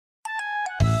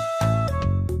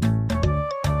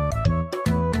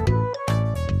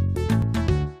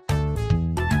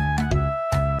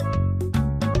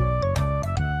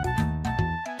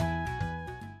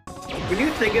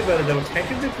think about it though,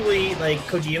 technically, like,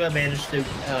 Kojima managed to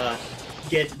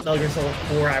get Metal Gear Solid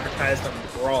 4 advertised on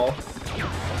Brawl.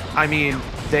 I mean,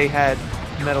 they had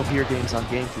Metal Gear games on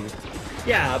GameCube.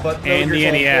 Yeah, but and Metal the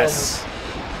Gear NES. Solid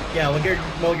 4 yeah, when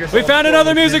Metal Gear Solid We found 4 another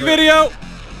was music never- video!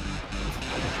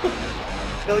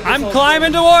 Metal Gear I'm Solid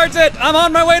climbing 4 towards it! I'm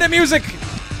on my way to music!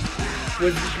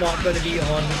 was not going to be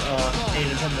on a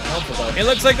Nintendo console though. It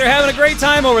looks like they're having a great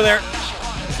time over there.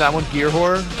 Is that one Gear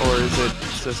Horror, or is it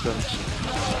System?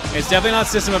 It's definitely not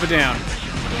System of a Down.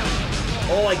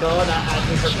 Oh my god, that had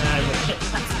me for magic.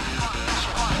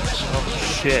 Oh,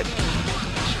 shit.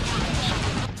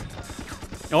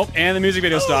 Oh, and the music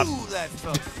video stopped.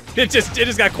 It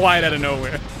just got quiet out of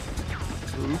nowhere.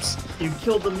 Oops. You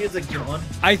killed the music, John.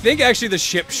 I think actually the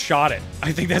ship shot it.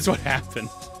 I think that's what happened.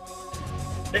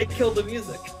 They killed the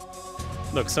music.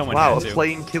 Look, someone Wow, had to.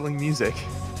 plane killing music.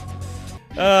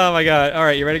 Oh my god.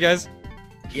 Alright, you ready, guys?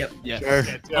 Yep. Sure.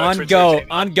 On go.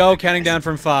 On go, counting down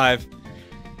from 5.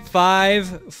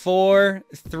 5, 4,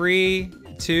 3,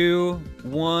 2,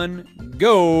 1,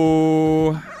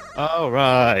 go!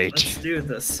 Alright. Let's do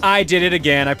this. I did it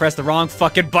again. I pressed the wrong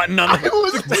fucking button on the...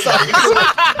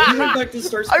 You went back to the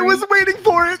start I screen. was waiting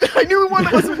for it! I knew one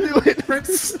of us would do it!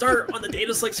 Press start on the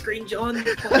data select screen, John.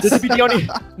 This would be the only.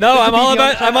 No, I'm all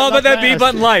about that B fast.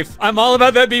 button life. I'm all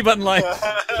about that B button life.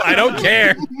 I don't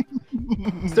care.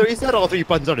 So you said all 3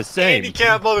 buttons are the same.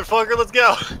 Handicap, motherfucker, let's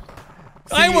go.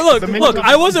 Look,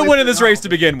 I wasn't winning this race to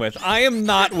begin with. I am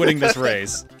not winning this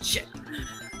race. Shit.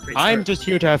 Great I'm start. just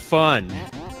here to have fun.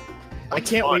 I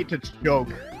can't wait to joke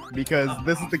because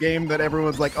this is the game that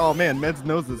everyone's like, "Oh man, Meds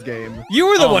knows this game." You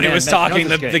were the Oh, one who man, was that's talking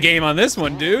not the this game on this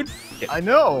one, dude. I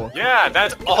know. Yeah,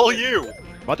 that's all you.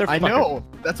 Motherfucker. I know.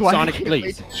 That's why Sonic, I can't please.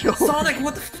 wait to joke. Sonic,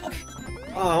 what the fuck?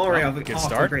 Oh, alright, I'll good off to a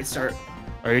start. Great start.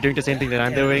 Are you doing the same thing that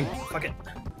I'm Yeah, doing? Fuck it.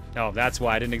 Oh, that's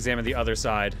why I didn't examine the other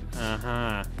side.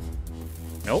 Uh-huh.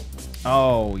 Nope.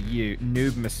 Oh, you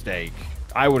noob mistake.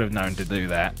 I would have known to do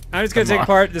that. I'm just gonna Come take on.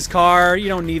 apart this car. You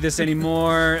don't need this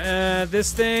anymore.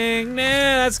 This thing, nah,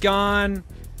 that's gone.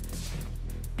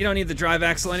 You don't need the drive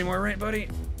axle anymore, right, buddy?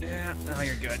 Yeah, oh,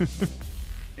 you're good.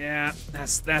 Yeah,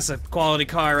 that's a quality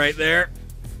car right there.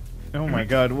 Oh my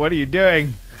god, what are you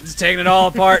doing? Just taking it all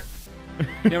apart.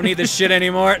 You don't need this shit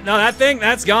anymore. No,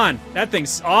 that's gone. That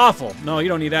thing's awful. No, you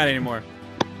don't need that anymore.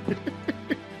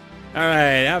 All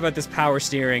right, how about this power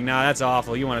steering? Nah, that's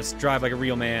awful. You want to drive like a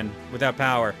real man without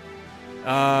power.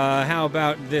 How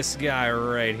about this guy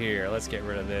right here? Let's get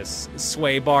rid of this.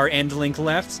 Sway bar end link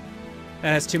left.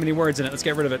 That has too many words in it. Let's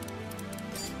get rid of it.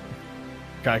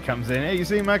 Guy comes in. Hey, you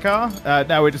see my car?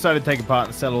 No, we decided to take apart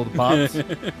and sell all the parts.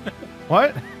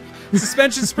 What?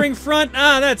 Suspension spring front.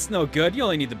 Ah, that's no good. You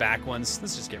only need the back ones.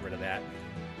 Let's just get rid of that.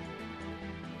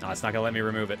 No, it's not gonna let me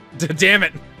remove it. Damn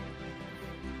it.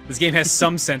 This game has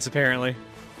some sense, apparently.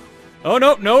 Oh,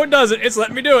 no, it doesn't. It's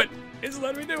letting me do it. It's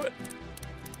letting me do it.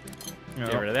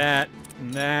 Get rid of that,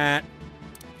 and that,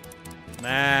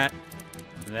 that.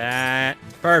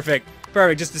 Perfect.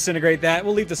 Perfect. Just disintegrate that.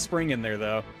 We'll leave the spring in there,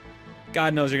 though.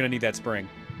 God knows you're going to need that spring.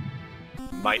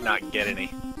 Might not get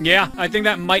any. Yeah, I think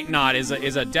that might not is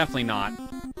a definitely not.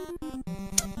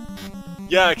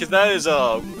 Yeah, because that is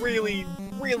a really,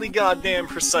 really goddamn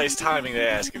precise timing to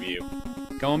ask of you.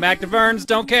 Going back to Vern's,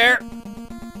 don't care.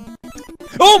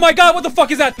 Oh my god, what the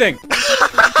fuck is that thing?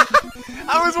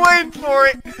 I was waiting for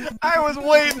it! I was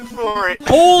waiting for it!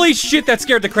 Holy shit, that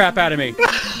scared the crap out of me.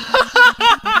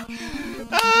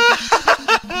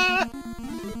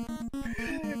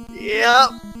 Yep.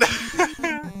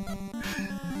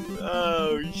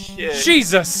 Oh shit.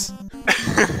 Jesus.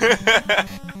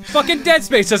 Fucking Dead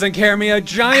Space doesn't care me, a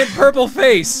giant purple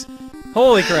face.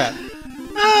 Holy crap.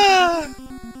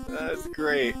 That's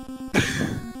great.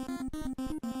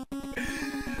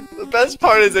 The best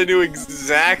part is I knew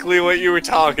exactly what you were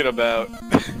talking about.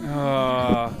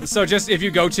 So just if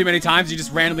you go too many times, you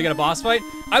just randomly get a boss fight?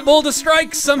 I pulled a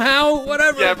strike somehow,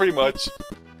 whatever. Yeah, pretty much.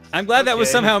 I'm glad that was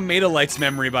Okay. somehow Metalight's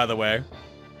memory, by the way.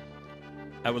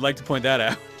 I would like to point that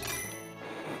out.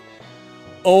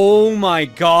 Oh my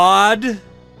god.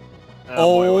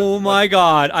 Oh my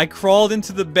god. I crawled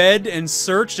into the bed and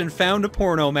searched and found a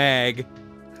porno mag.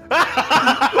 Oh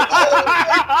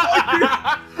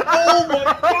my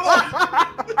god!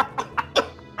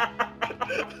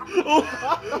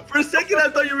 For a second, I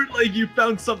thought you were like you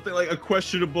found something like a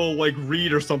questionable like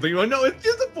read or something. You're like, no, it's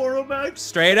just a porno mag.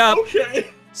 Straight up.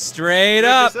 Okay. Straight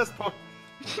up.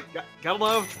 Gotta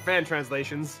love fan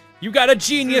translations. You got a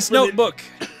genius Brilliant. notebook.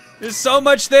 There's so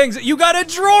much things. You got a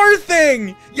drawer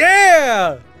thing.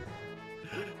 Yeah.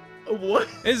 What?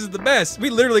 This is the best. We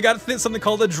literally got something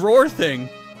called a drawer thing.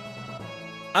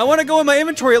 I want to go in my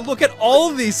inventory and look at all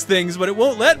of these things, but it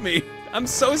won't let me. I'm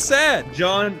so sad.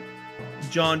 John,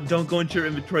 don't go into your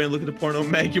inventory and look at the porno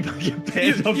mag. You might get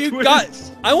banned off Twitch.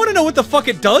 I want to know what the fuck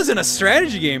it does in a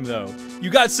strategy game, though. You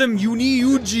got some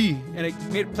Uni-Uji, and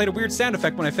it played a weird sound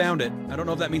effect when I found it. I don't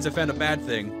know if that means I found a bad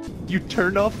thing. You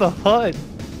turned off the HUD.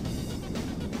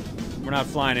 We're not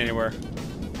flying anywhere.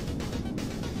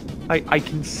 I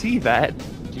can see that.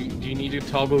 Do you need to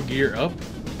toggle gear up?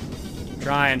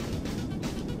 Trying.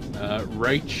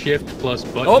 Right shift plus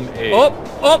button A.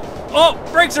 Oh!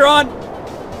 Brakes are on!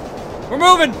 We're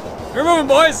moving! We're moving,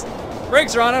 boys!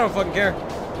 Brakes are on, I don't fucking care.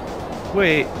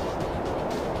 Wait.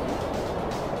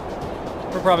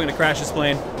 We're probably gonna crash this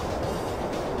plane.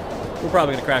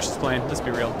 Let's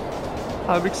be real.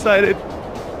 I'm excited.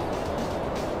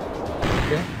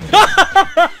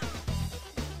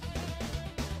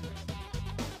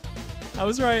 I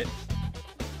was right.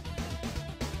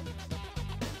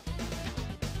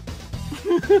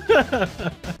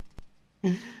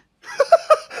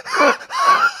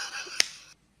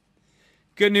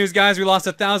 Good news, guys. We lost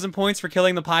 1,000 points for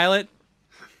killing the pilot.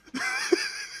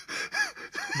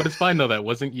 But it's fine though. That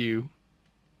wasn't you.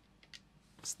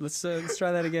 Let's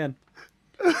try that again.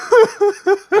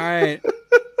 All right.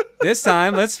 This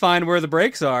time, let's find where the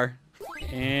brakes are.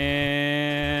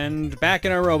 And back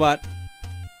in our robot.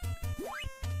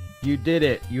 You did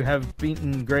it. You have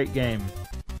beaten Great Game.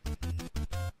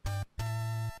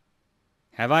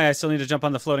 Have I? I still need to jump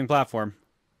on the floating platform.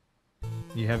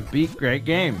 You have beat Great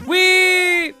Game.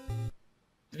 Whee!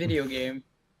 Video game.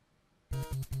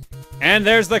 And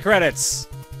there's the credits.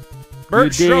 Bert You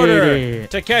did Schroeder,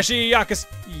 it. Takeshi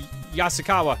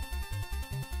Yasukawa.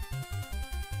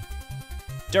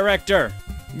 Director,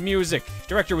 music.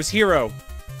 Director was Hero.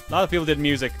 A lot of people did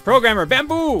music. Programmer,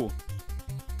 Bamboo.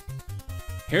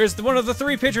 Here's one of the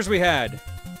 3 pictures we had.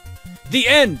 The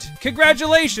end.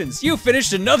 Congratulations. You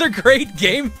finished another great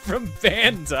game from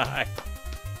Bandai.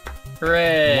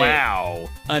 Hooray. Wow.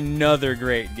 Another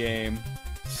great game.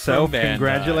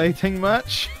 Self-congratulating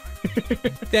much?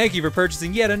 Thank you for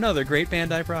purchasing yet another great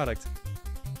Bandai product.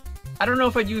 I don't know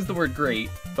if I'd use the word great,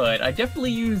 but I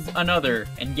definitely use another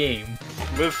and game.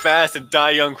 Live fast and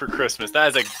die young for Christmas.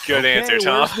 That is a good answer,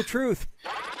 Tom. Where's the truth?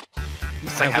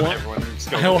 It's like having everyone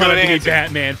just go, I want to good be answer.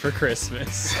 Batman for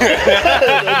Christmas.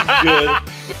 That's good.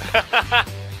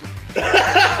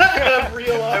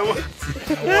 Real I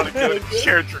want to go to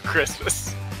church for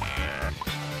Christmas.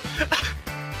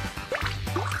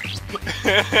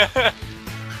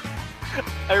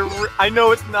 I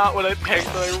know it's not what I picked,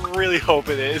 but I really hope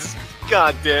it is.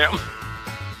 God damn.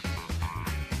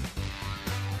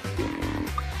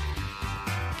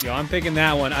 Yo, I'm picking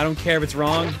that one. I don't care if it's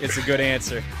wrong. It's a good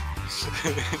answer.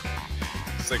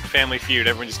 It's like Family Feud.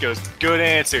 Everyone just goes, good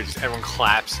answer. Just everyone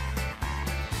claps.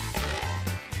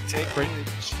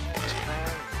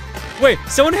 Wait,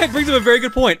 someone brings up a very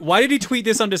good point. Why did he tweet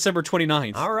this on December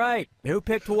 29th? All right, who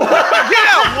picked what?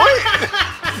 Yeah, what?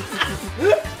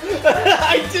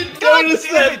 I didn't notice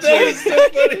that. That was so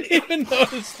funny. I didn't even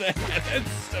notice that.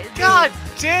 That's so good. God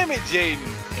damn it, Jaden.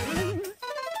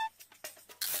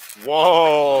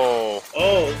 Whoa.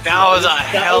 Oh, That was a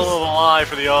hell of a lie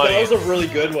for the audience. That was a really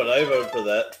good one. I vote for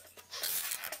that.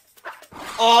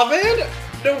 Aw, man.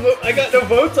 No vote. I got no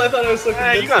votes. I thought I was so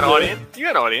Hey, you got audience. You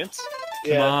got audience.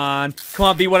 Come on. Come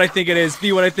on, be what I think it is.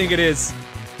 Be what I think it is.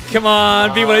 Come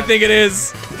on, be what I think it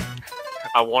is.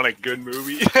 I want a good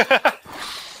movie.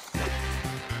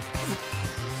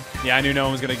 Yeah, I knew no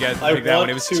one was gonna pick I that one.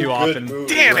 want It was two too good often movies.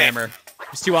 Damn it. grammar.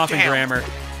 It was too often Damn. grammar.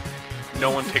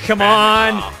 No one picked Come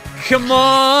Batman. on. Come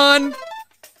on.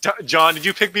 John, did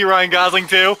you pick me Ryan Gosling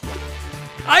too?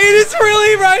 It's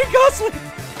really Ryan Gosling.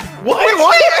 What?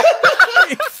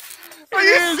 Are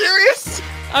you serious?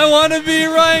 I want to be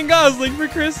Ryan Gosling for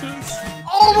Christmas.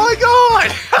 Oh my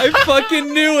god! I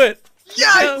fucking knew it.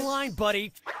 Yes! Line,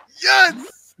 buddy.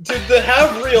 Yes! Dude, the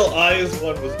Have Real Eyes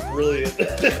one was brilliant.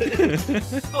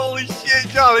 Holy shit,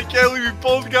 John, I can't believe we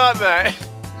both got that.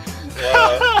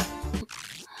 Wow.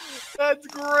 That's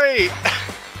great.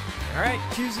 All right,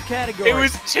 choose a category. It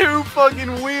was too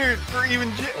fucking weird for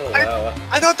even Oh, wow.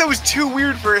 I thought that was too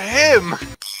weird for him.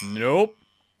 Nope.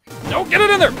 No, get it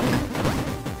in there.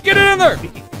 Get it in there.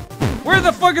 Where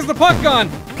the fuck is the puck gone?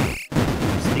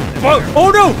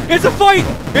 Oh no! It's a fight!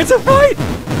 It's a fight!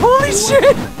 Holy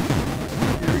shit!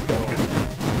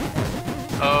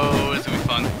 Oh, this is gonna be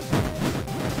fun.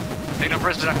 Take no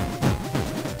prisoners.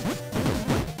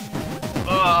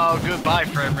 Oh, goodbye,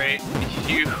 frame rate.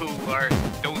 You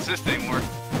don't exist anymore.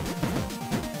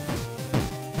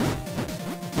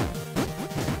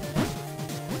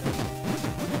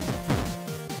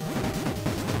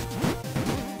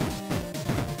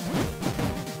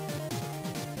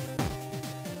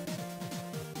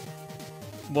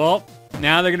 Well,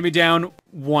 now they're gonna be down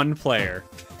 1 player.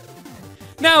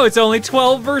 Now it's only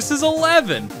 12 versus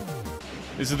 11.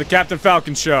 This is the Captain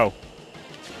Falcon show.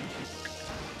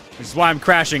 This is why I'm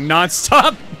crashing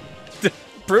nonstop to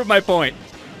prove my point.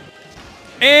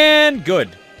 And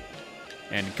good.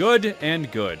 And good,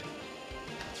 and good.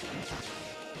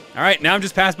 All right, now I'm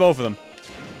just past both of them.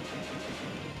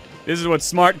 This is what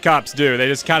smart cops do. They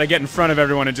just kind of get in front of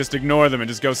everyone and just ignore them and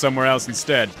just go somewhere else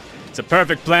instead. It's a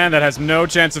perfect plan that has no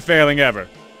chance of failing ever.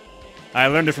 I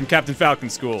learned it from Captain Falcon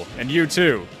School, and you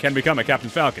too can become a Captain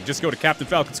Falcon. Just go to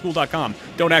CaptainFalconschool.com.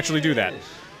 Don't actually do that.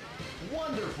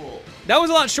 Wonderful. That was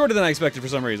a lot shorter than I expected for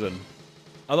some reason.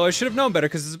 Although I should have known better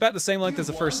because it's about the same length as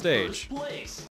the first stage.